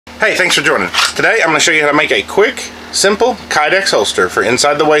Hey, thanks for joining. Today I'm going to show you how to make a quick, simple Kydex holster for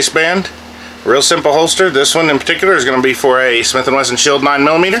inside the waistband. Real simple holster. This one in particular is going to be for a Smith & Wesson Shield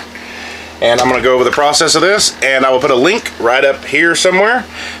 9mm. And I'm going to go over the process of this, and I will put a link right up here somewhere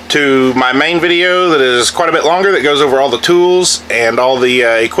to my main video that is quite a bit longer that goes over all the tools and all the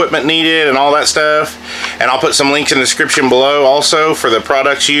equipment needed and all that stuff. And I'll put some links in the description below also for the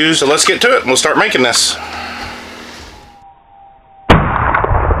products used. So let's get to it and we'll start making this.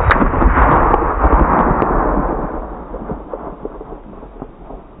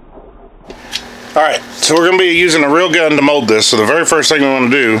 Alright, so we're going to be using a real gun to mold this, so the very first thing we want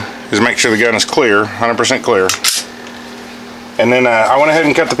to do is make sure the gun is clear, 100% clear. And then I went ahead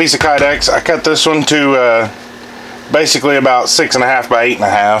and cut the piece of Kydex. I cut this one to basically about 6.5 by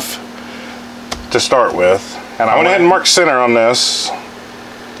 8.5 to start with. And I went ahead and marked center on this,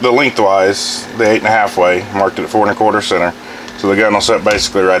 the lengthwise, the 8.5 way, marked it at 4 1/4 center. So the gun will sit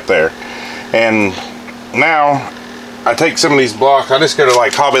basically right there. And now, I take some of these blocks. I just go to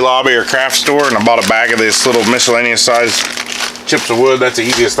like Hobby Lobby or craft store and I bought a bag of this little miscellaneous size chips of wood. That's the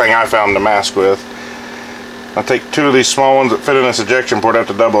easiest thing I found to mask with. I'll take 2 of these small ones that fit in this ejection port. I have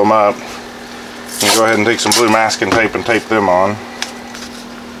to double them up. And go ahead and take some blue masking tape and tape them on.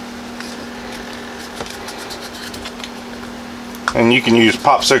 And you can use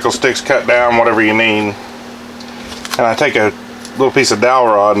popsicle sticks cut down, whatever you need. And I take a little piece of dowel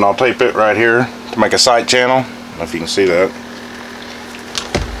rod and I'll tape it right here to make a sight channel. I don't know if you can see that.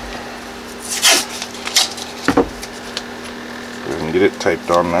 Go ahead and get it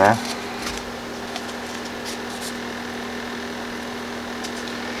taped on there.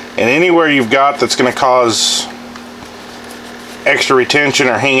 And anywhere you've got that's going to cause extra retention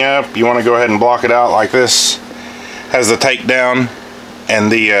or hang up, you want to go ahead and block it out. Like this has the takedown and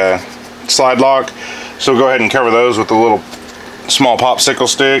the slide lock. So go ahead and cover those with a little small popsicle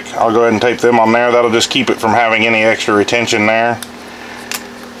stick. I'll go ahead and tape them on there. That'll just keep it from having any extra retention there,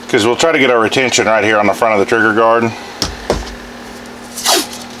 because we'll try to get our retention right here on the front of the trigger guard.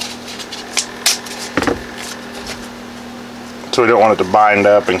 So we don't want it to bind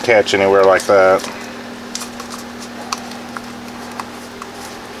up and catch anywhere like that.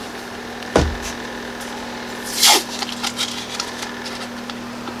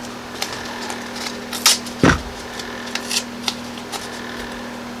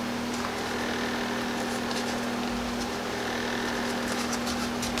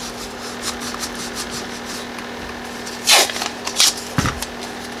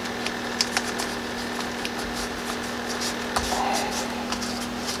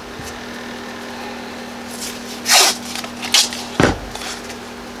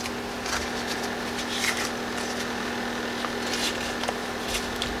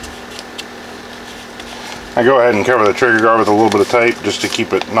 I go ahead and cover the trigger guard with a little bit of tape just to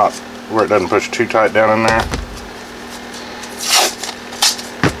keep it not where it doesn't push too tight down in there.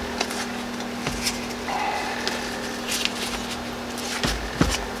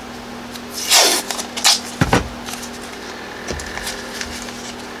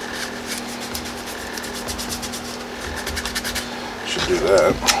 Should do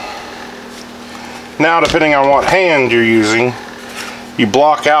that. Now, depending on what hand you're using, you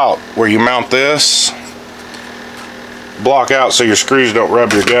block out where you mount this. Block out so your screws don't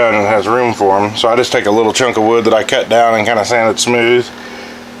rub your gun and it has room for them. So I just take a little chunk of wood that I cut down and kind of sand it smooth.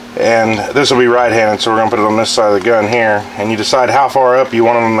 And this will be right-handed, so we're going to put it on this side of the gun here. And you decide how far up you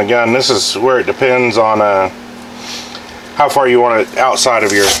want it on the gun. This is where it depends on how far you want it outside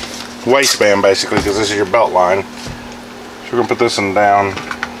of your waistband, basically, because this is your belt line. So we're going to put this one down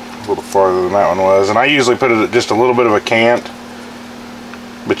a little farther than that one was. And I usually put it at just a little bit of a cant.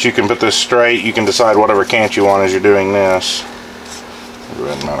 But you can put this straight. You can decide whatever cant you want as you're doing this. Go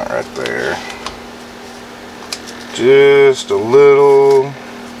ahead and mount it right there. Just a little,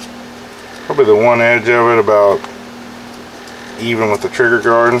 probably the one edge of it about even with the trigger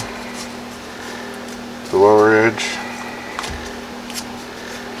guard, the lower edge.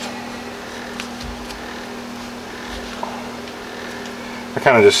 I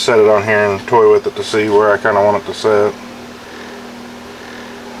kind of just set it on here and toy with it to see where I kind of want it to set.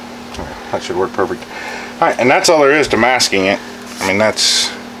 That should work perfect. Alright, and that's all there is to masking it. I mean,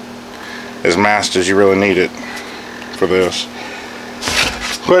 that's as masked as you really need it for this.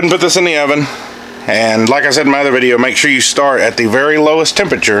 Go ahead and put this in the oven. And like I said in my other video, make sure you start at the very lowest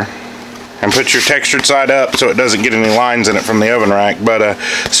temperature and put your textured side up so it doesn't get any lines in it from the oven rack. But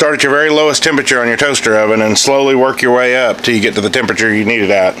start at your very lowest temperature on your toaster oven and slowly work your way up till you get to the temperature you need it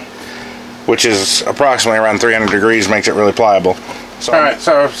at, which is approximately around 300 degrees, makes it really pliable. So, alright,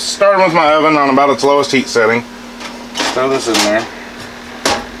 so starting with my oven on about its lowest heat setting. Throw this in there.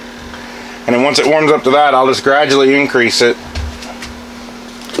 And then once it warms up to that, I'll just gradually increase it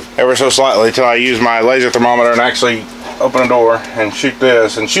ever so slightly till I use my laser thermometer and actually open a door and shoot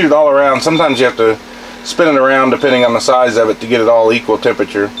this and shoot it all around. Sometimes you have to spin it around depending on the size of it to get it all equal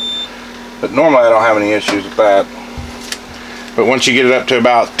temperature. But normally I don't have any issues with that. But once you get it up to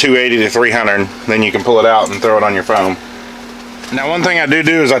about 280 to 300, then you can pull it out and throw it on your foam. Now one thing I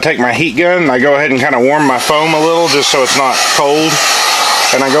do is I take my heat gun and I go ahead and kind of warm my foam a little just so it's not cold.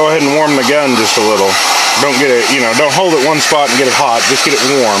 And I go ahead and warm the gun just a little. Don't get it, you know, don't hold it one spot and get it hot, just get it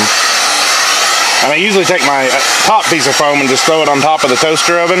warm. And I usually take my top piece of foam and just throw it on top of the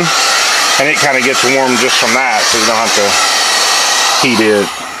toaster oven, and it kind of gets warm just from that, so you don't have to heat it.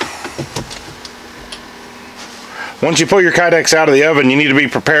 Once you pull your Kydex out of the oven, you need to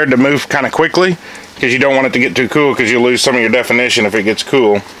be prepared to move kind of quickly, because you don't want it to get too cool, because you'll lose some of your definition if it gets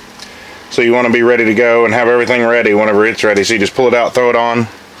cool. So you want to be ready to go and have everything ready whenever it's ready. So you just pull it out, throw it on,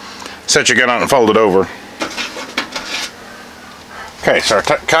 set your gun on and fold it over. Okay, so our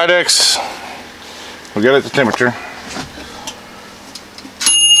Kydex, we got it to temperature.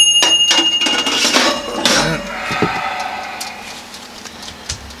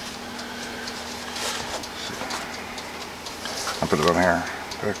 I'll put it on here,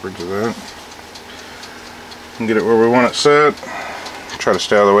 backwards of that. And get it where we want it set. Try to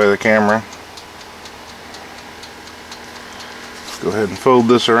stay out of the way of the camera. Go ahead and fold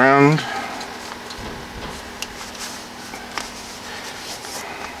this around.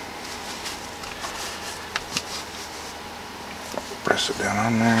 Press it down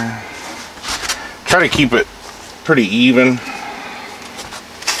on there. Try to keep it pretty even.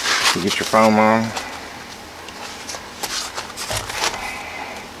 You get your foam on.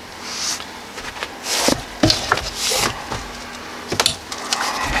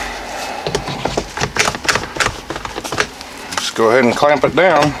 Just go ahead and clamp it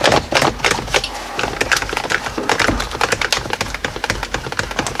down.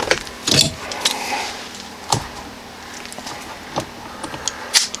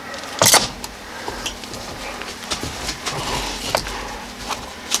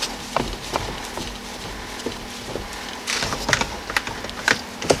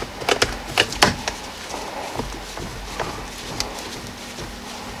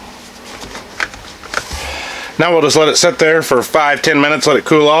 Now we'll just let it sit there for 5-10 minutes, let it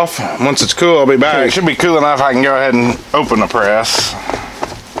cool off. Once it's cool, I'll be back. It should be cool enough I can go ahead and open the press.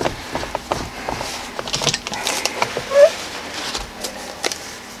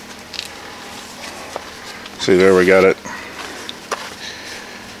 See, there we got it.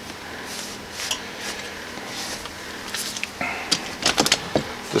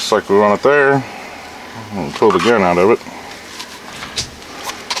 Just like we want it there. We'll pull the gun out of it.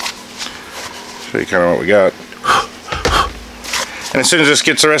 Show you kind of what we got. And as soon as this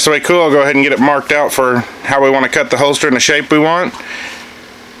gets the rest of the way cool, I'll go ahead and get it marked out for how we want to cut the holster in the shape we want.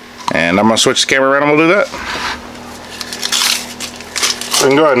 And I'm going to switch the camera around and we'll do that. We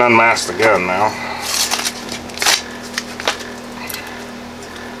can go ahead and unmask the gun now.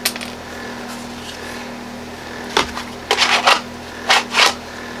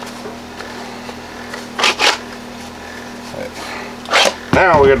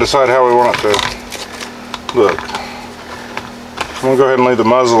 Now we got to decide how we want it to look. I'm going to go ahead and leave the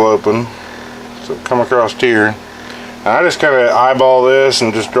muzzle open, so come across here. Now I just kind of eyeball this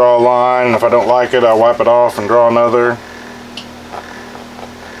and just draw a line, and if I don't like it, I'll wipe it off and draw another.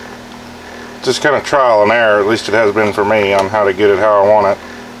 Just kind of trial and error, at least it has been for me, on how to get it how I want it.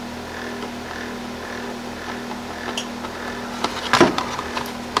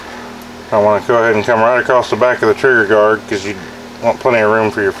 I want to go ahead and come right across the back of the trigger guard, because you want plenty of room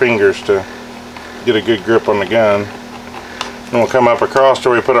for your fingers to get a good grip on the gun. Then we'll come up across to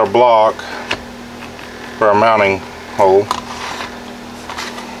where we put our block for our mounting hole.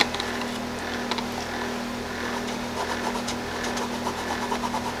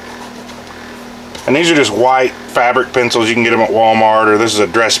 And these are just white fabric pencils. You can get them at Walmart, or this is a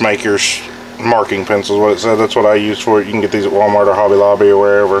dressmaker's marking pencils, what it said. That's what I use for it. You can get these at Walmart or Hobby Lobby or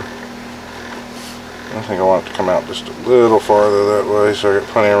wherever. I think I want it to come out just a little farther that way, so I got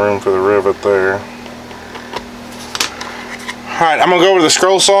plenty of room for the rivet there. Alright, I'm going to go over to the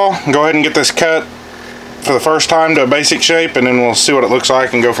scroll saw and go ahead and get this cut for the first time to a basic shape, and then we'll see what it looks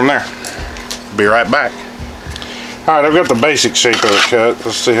like and go from there. Be right back. Alright, I've got the basic shape of it cut.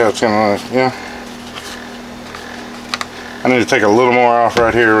 Let's see how it's going to look. Yeah. I need to take a little more off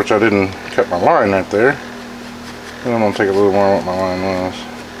right here, which I didn't cut my line right there. And I'm going to take a little more what my line was.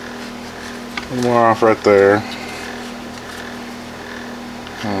 A little more off right there.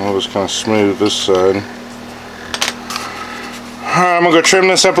 And I'll just kind of smooth this side. I'm gonna go trim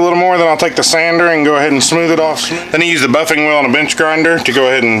this up a little more, then I'll take the sander and go ahead and smooth it off. Then I use the buffing wheel on a bench grinder to go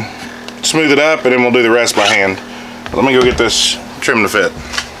ahead and smooth it up, and then we'll do the rest by hand. Let me go get this trim to fit.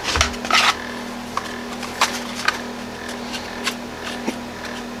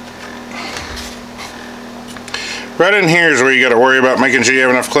 Right in here is where you got to worry about making sure you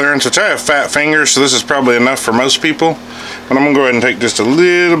have enough clearance, which I have fat fingers, so this is probably enough for most people. But I'm going to go ahead and take just a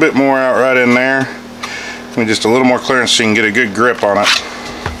little bit more out right in there. Give me just a little more clearance so you can get a good grip on it.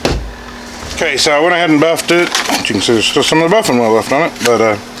 Okay, so I went ahead and buffed it. You can see there's still some of the buffing wheel left on it, but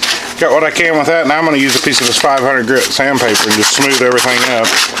got what I can with that. Now I'm going to use a piece of this 500 grit sandpaper and just smooth everything up.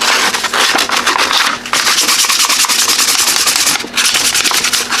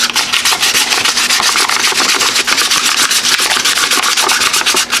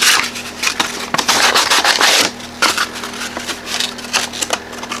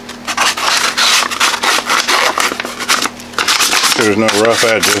 There's no rough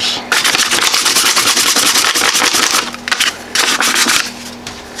edges.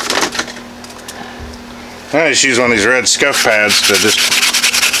 I just use one of these red scuff pads to just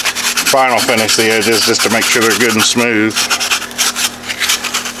final finish the edges, just to make sure they're good and smooth.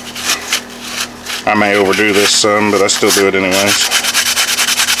 I may overdo this some, but I still do it anyways.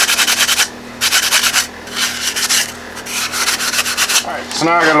 Alright, so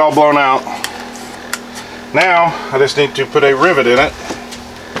now I got it all blown out. Now, I just need to put a rivet in it,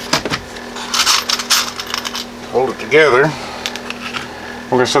 hold it together.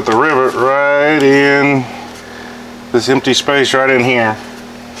 We're going to set the rivet right in this empty space right in here.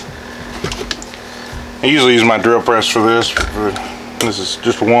 I usually use my drill press for this, but this is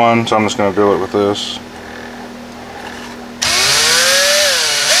just one, so I'm just going to drill it with this.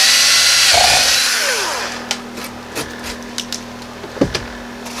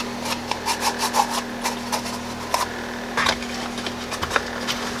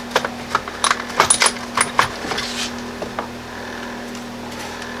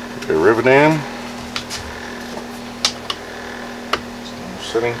 Rivet in,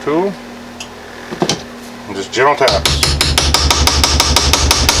 setting tool, and just gentle taps.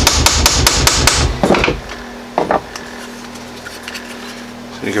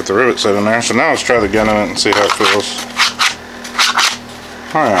 So you get the rivet set in there. So now let's try the gun in it and see how it feels.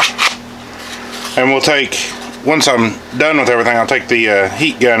 Alright, and we'll take, once I'm done with everything, I'll take the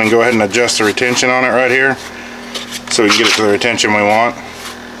heat gun and go ahead and adjust the retention on it right here, so we can get it to the retention we want.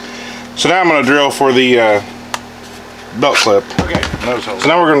 So now I'm going to drill for the belt clip. Okay. So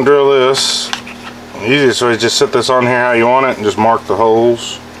now we're going to drill this. The easiest way is just set this on here how you want it and just mark the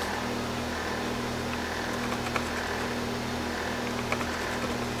holes.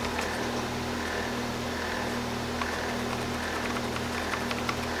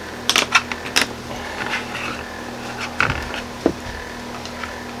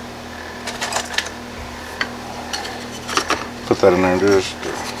 Put that in there just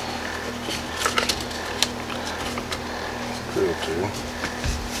drill to.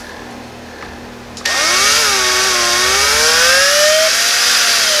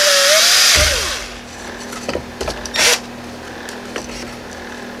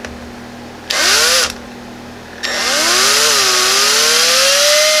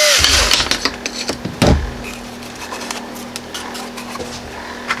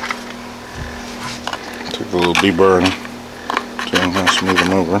 Took a little deburring so I'm going to smooth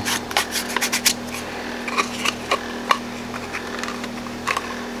them over.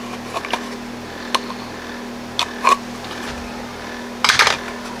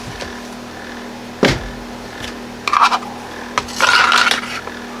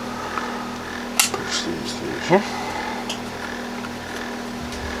 Push these through here.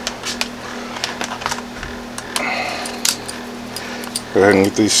 Go ahead and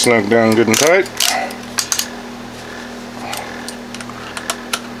get these snug down good and tight.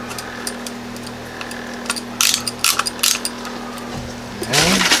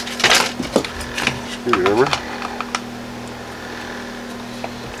 Screwdriver.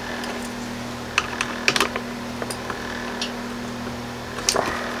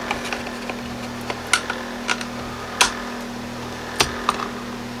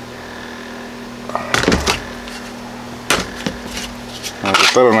 I'll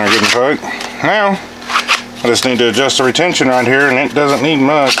get that on there good and tight. Now, I just need to adjust the retention right here, and it doesn't need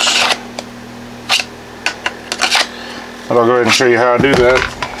much. But I'll go ahead and show you how I do that.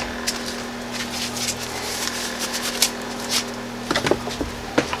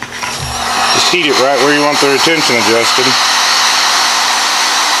 Just heat it right where you want the retention adjusted.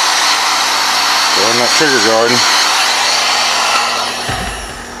 Go on that trigger guard.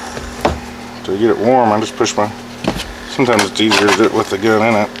 To get it warm, I just push my Sometimes it's easier to do it with the gun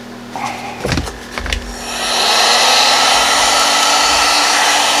in it.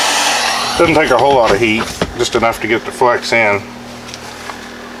 Doesn't take a whole lot of heat, just enough to get the flex in.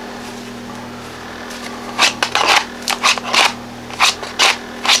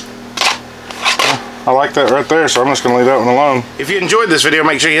 I like that right there, so I'm just going to leave that one alone. If you enjoyed this video,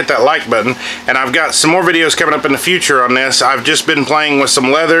 make sure you hit that like button. And I've got some more videos coming up in the future on this. I've just been playing with some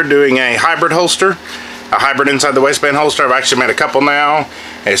leather, doing a hybrid holster. A hybrid inside the waistband holster. I've actually made a couple now.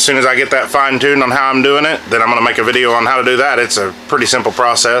 As soon as I get that fine-tuned on how I'm doing it, then I'm going to make a video on how to do that. It's a pretty simple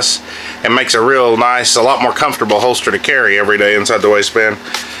process. It makes a real nice, a lot more comfortable holster to carry every day inside the waistband.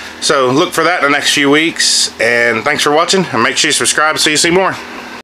 So look for that in the next few weeks. And thanks for watching. And make sure you subscribe so you see more.